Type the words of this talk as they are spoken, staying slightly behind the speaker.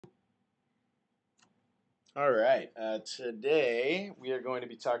All right, today we are going to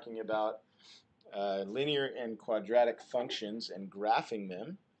be talking about linear and quadratic functions and graphing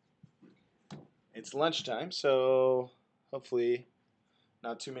them. It's lunchtime, so hopefully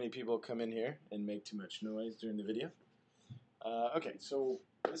not too many people come in here and make too much noise during the video. Okay, so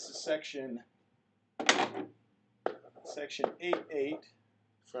this is section 8.8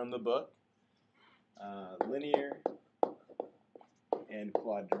 from the book, Linear and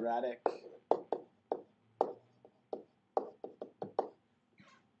Quadratic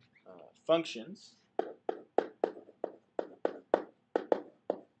functions.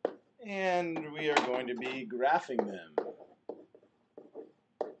 And we are going to be graphing them.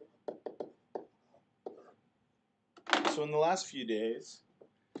 So in the last few days,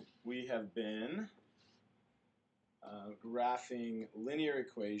 we have been graphing linear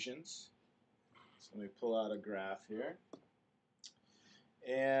equations. So let me pull out a graph here.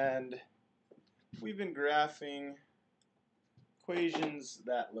 And we've been graphing equations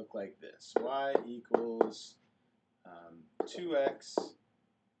that look like this. Y equals 2x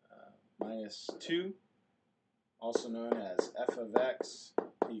minus 2, also known as f of x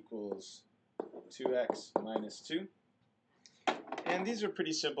equals 2x minus 2. And these are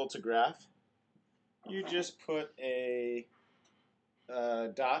pretty simple to graph. You just put a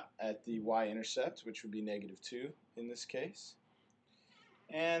dot at the y-intercept, which would be -2 in this case.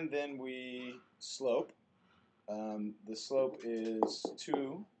 And then we slope. The slope is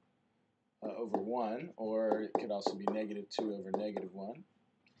 2 over 1, or it could also be -2 over -1.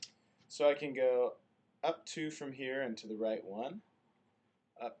 So I can go up 2 from here and to the right 1,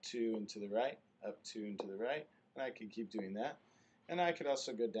 up 2 and to the right, up 2 and to the right, and I could keep doing that. And I could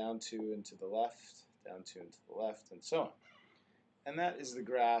also go down 2 and to the left, down 2 and to the left, and so on. And that is the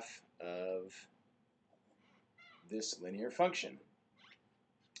graph of this linear function.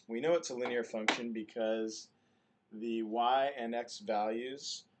 We know it's a linear function because the y and x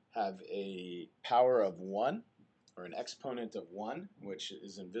values have a power of 1, or an exponent of 1, which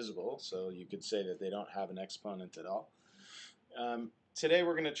is invisible, so you could say that they don't have an exponent at all. Today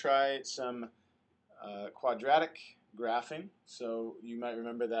we're going to try some quadratic graphing. So you might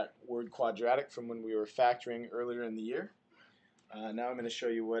remember that word quadratic from when we were factoring earlier in the year. Now I'm going to show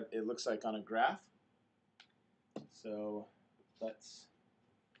you what it looks like on a graph. So let's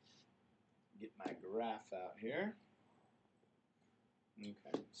get my graph out here.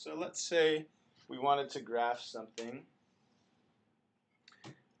 Okay, so let's say we wanted to graph something.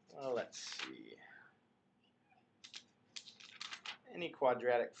 Well, let's see. Any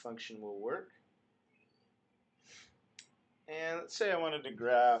quadratic function will work. And let's say I wanted to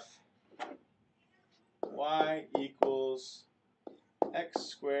graph y equals x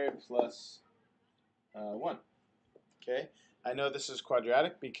squared plus 1. Okay, I know this is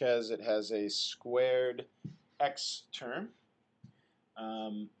quadratic because it has a squared x term.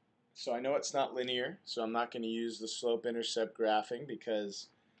 So I know it's not linear, so I'm not going to use the slope-intercept graphing because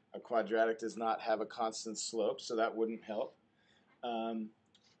a quadratic does not have a constant slope, so that wouldn't help.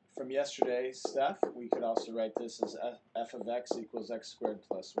 From yesterday's stuff, we could also write this as f of x equals x squared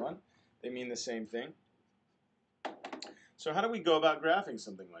plus 1. They mean the same thing. So how do we go about graphing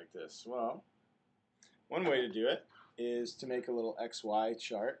something like this? Well, one way to do it is to make a little xy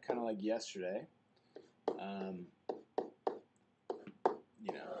chart, kind of like yesterday.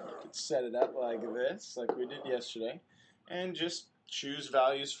 You could set it up like this, like we did yesterday, and just choose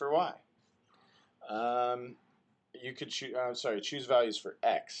values for y. You could choose values for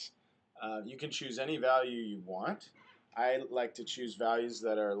x. You can choose any value you want. I like to choose values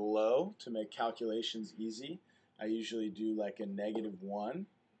that are low to make calculations easy. I usually do like a -1,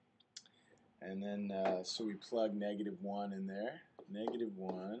 and then so we plug -1 in there.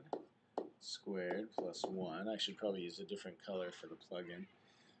 -1 squared plus 1. I should probably use a different color for the plug-in.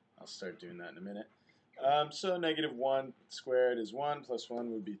 I'll start doing that in a minute. So -1 squared is 1, plus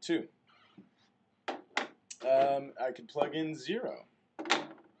 1 would be 2. I could plug in 0.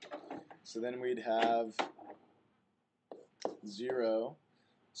 So then we'd have 0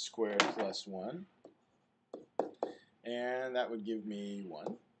 squared plus 1. And that would give me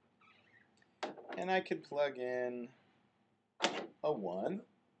 1. And I could plug in a 1.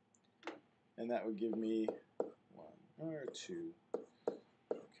 And that would give me 1 or 2.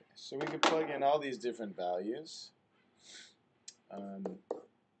 Okay, so we could plug in all these different values.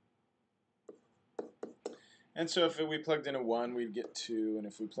 And so if we plugged in a 1, we'd get 2. And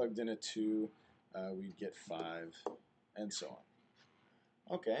if we plugged in a 2, we'd get 5, and so on.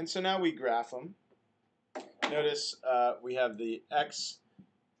 Okay, and so now we graph them. Notice we have the x,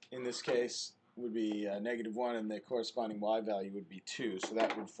 in this case, would be -1, and the corresponding y value would be 2. So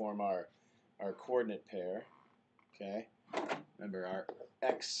that would form our our coordinate pair. Okay, remember our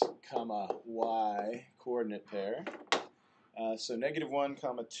x comma y coordinate pair. So -1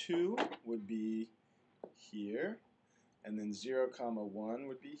 comma 2 would be here, and then 0 comma 1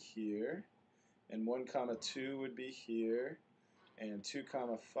 would be here, and 1 comma 2 would be here, and 2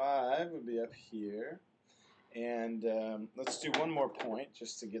 comma 5 would be up here. And let's do one more point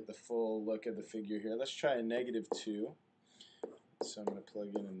just to get the full look of the figure here. Let's try a -2. So I'm going to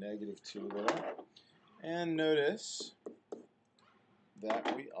plug in a -2 there. And notice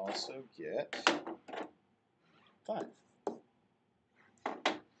that we also get 5.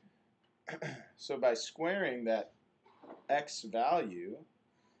 So by squaring that x value,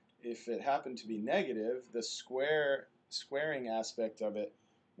 if it happened to be negative, the squaring aspect of it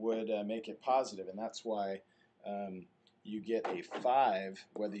would make it positive, and that's why you get a 5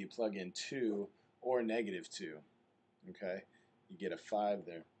 whether you plug in 2 or -2. Okay, you get a 5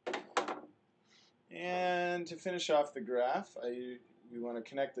 there. And to finish off the graph, we want to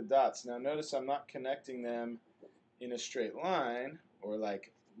connect the dots. Now notice I'm not connecting them in a straight line or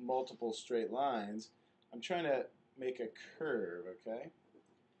like multiple straight lines. I'm trying to make a curve, okay?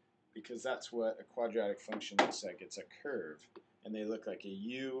 Because that's what a quadratic function looks like. It's a curve, and they look like a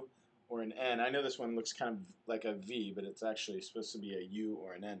U or an N. I know this one looks kind of like a V, but it's actually supposed to be a U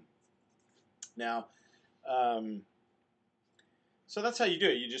or an N. Now, so that's how you do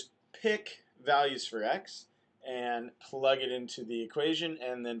it. You just pick values for x and plug it into the equation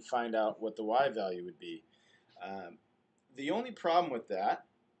and then find out what the y value would be. The only problem with that,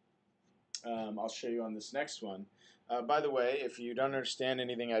 I'll show you on this next one. By the way, if you don't understand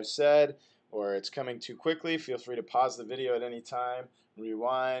anything I've said or it's coming too quickly, feel free to pause the video at any time,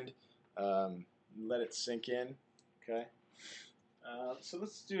 rewind, let it sink in. Okay. So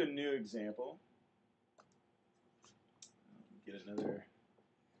let's do a new example. Get another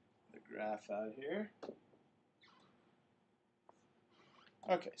graph out here.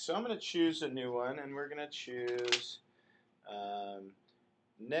 Okay, so I'm going to choose a new one, and we're going to choose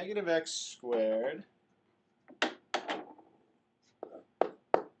 -x squared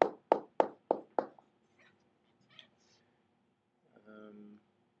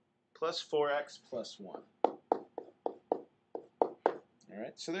plus 4x plus 1.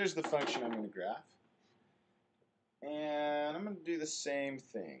 Alright, so there's the function I'm going to graph. And I'm going to do the same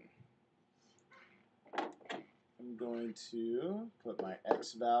thing. I'm going to put my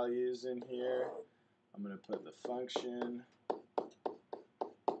x values in here. I'm going to put the function.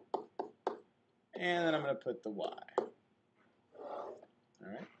 And then I'm going to put the y.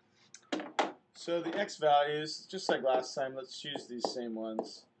 Alright. So the x values, just like last time, let's choose these same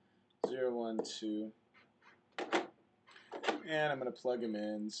ones. 0, 1, 2. And I'm going to plug them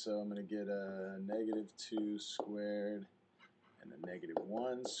in. So I'm going to get a -2 squared, and a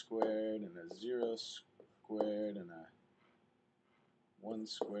 -1 squared, and a 0 squared, and a 1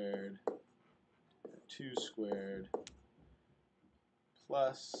 squared, and a 2 squared,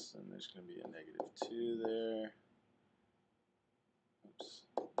 plus, and there's going to be a -2 there. Oops.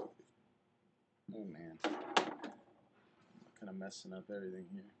 Oh man. I'm kind of messing up everything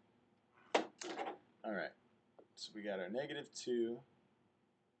here. Alright. So we got our -2.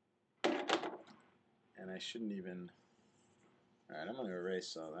 And I shouldn't even... Alright, I'm going to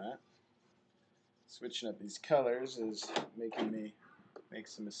erase all that. Switching up these colors is making me make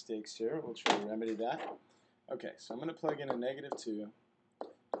some mistakes here. We'll try to remedy that. Okay, so I'm going to plug in a -2,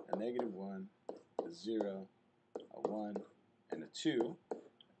 a -1, a 0, a 1, and a 2.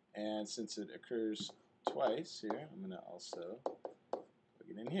 And since it occurs twice here, I'm going to also plug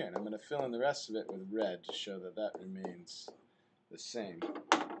it in here. And I'm going to fill in the rest of it with red to show that that remains the same.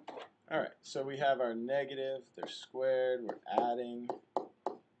 Alright, so we have our negative, they're squared, we're adding,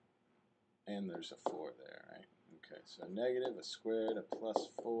 and there's a 4 there, right? Okay, so a negative, a squared, a plus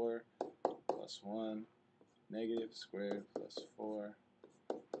 4, plus 1, negative, squared, plus 4,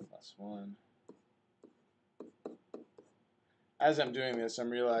 plus 1. As I'm doing this, I'm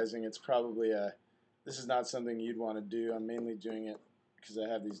realizing it's probably this is not something you'd want to do. I'm mainly doing it because I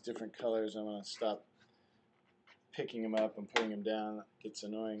have these different colors. I want to stop picking them up and putting them down. It gets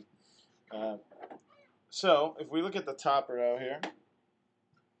annoying. So if we look at the top row here,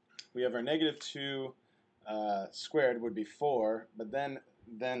 we have our -2 squared would be 4, but then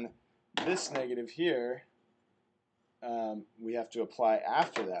this negative here we have to apply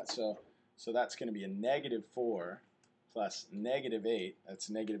after that. So that's going to be a -4 plus -8. That's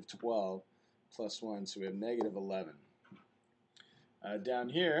 -12 plus 1, so we have -11. Down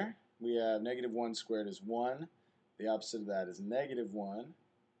here we have -1 squared is 1. The opposite of that is -1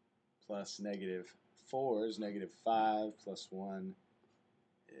 plus -4 is -5 plus 1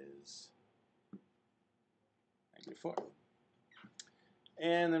 is -4.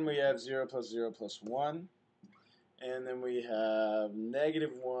 And then we have 0 plus 0 plus 1. And then we have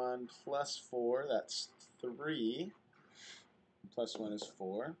 -1 plus 4, that's 3. Plus 1 is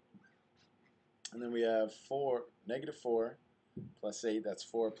 4. And then we have -4 plus 8, that's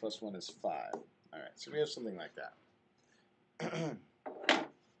 4, plus 1 is 5. Alright, so we have something like that.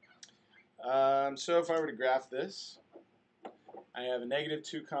 So if I were to graph this, I have a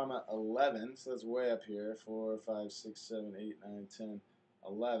 -2, 11, so that's way up here. 4, 5, 6, 7, 8, 9, 10,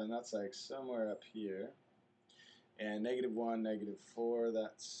 11. That's like somewhere up here. And -1, -4,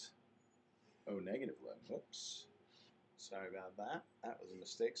 that's, oh, -11. Whoops. Sorry about that. That was a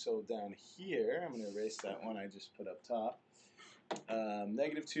mistake. So down here, I'm going to erase that one I just put up top.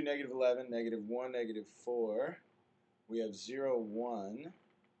 -2, -11, -1, -4. We have 0, 1.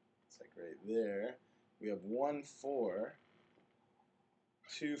 It's like right there. We have 1, 4.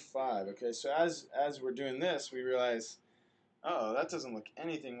 2, 5. Okay, so as we're doing this, we realize, oh, that doesn't look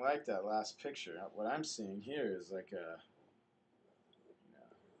anything like that last picture. What I'm seeing here is like a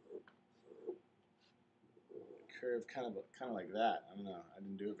curve kind of like that. I don't know. I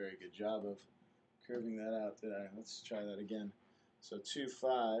didn't do a very good job of curving that out, did I? Let's try that again. So 2,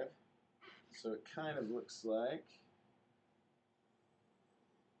 5. So it kind of looks like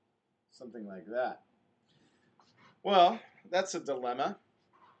something like that. Well, that's a dilemma.